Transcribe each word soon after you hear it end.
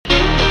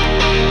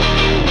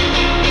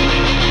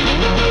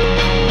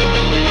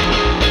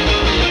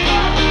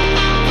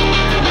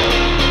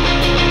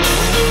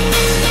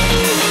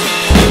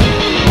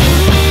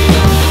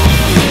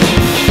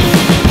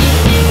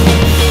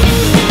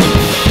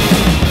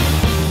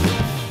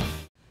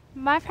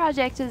My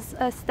project is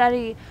a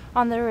study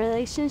on the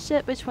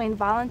relationship between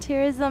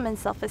volunteerism and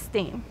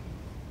self-esteem.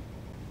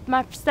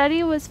 My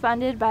study was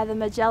funded by the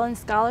Magellan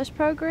Scholars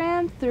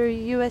Program through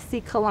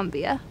USC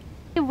Columbia.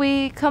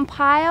 We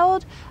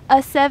compiled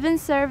a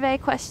 7-survey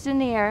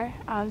questionnaire,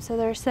 so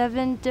there are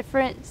 7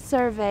 different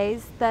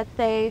surveys that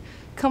they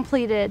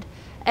completed,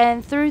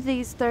 and through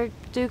these they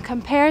do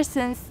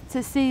comparisons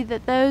to see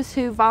that those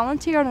who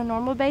volunteer on a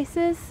normal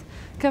basis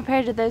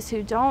compared to those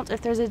who don't, if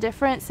there's a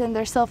difference in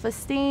their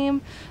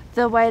self-esteem,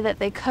 the way that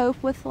they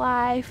cope with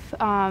life,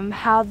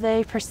 how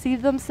they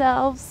perceive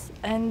themselves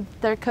and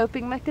their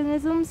coping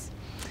mechanisms.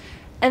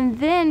 And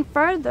then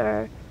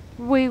further,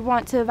 we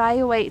want to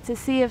evaluate to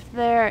see if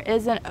there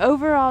is an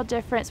overall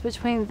difference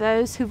between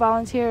those who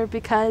volunteer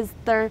because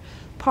they're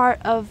part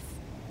of,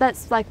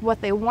 that's like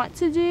what they want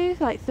to do,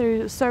 like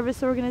through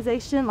service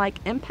organization like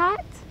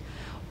Impact,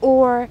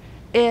 or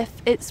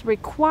if it's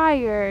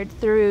required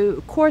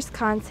through course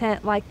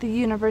content like the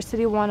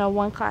University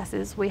 101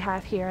 classes we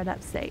have here at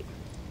Upstate.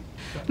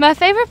 My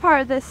favorite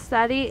part of this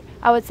study,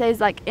 I would say,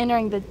 is like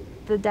entering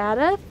the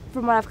data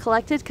from what I've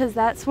collected, because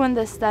that's when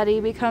the study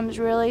becomes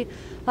really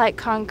like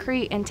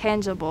concrete and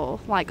tangible,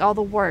 like all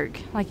the work,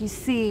 like you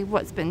see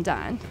what's been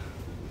done.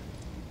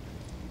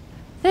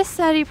 This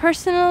study,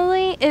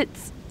 personally,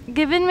 it's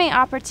given me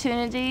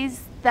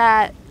opportunities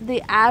that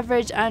the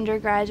average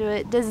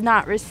undergraduate does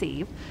not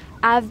receive.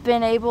 I've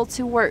been able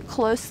to work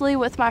closely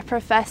with my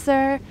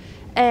professor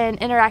and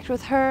interact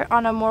with her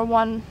on a more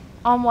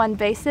one-on-one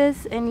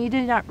basis, and you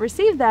do not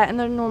receive that in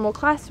the normal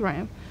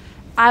classroom.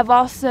 I've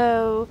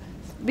also,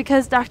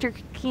 because Dr.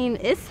 Keene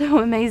is so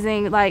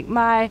amazing, like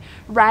my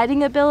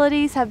writing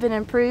abilities have been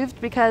improved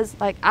because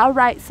like I'll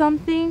write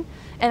something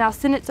and I'll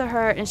send it to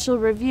her and she'll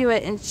review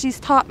it, and she's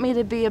taught me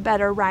to be a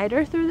better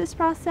writer through this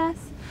process.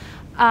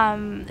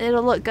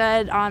 It'll look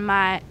good on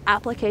my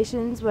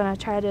applications when I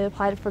try to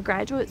apply for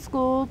graduate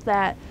school,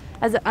 that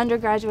as an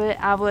undergraduate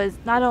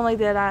not only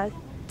did I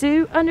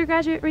do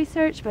undergraduate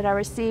research, but I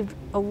received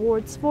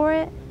awards for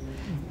it.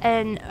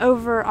 And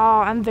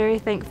overall, I'm very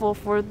thankful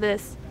for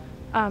this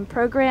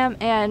program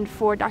and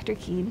for Dr.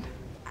 Keene.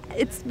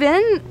 It's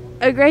been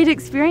a great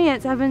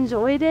experience. I've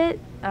enjoyed it.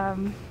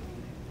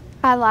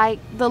 I like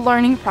the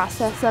learning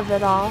process of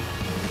it all,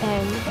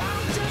 and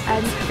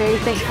I'm very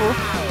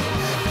thankful.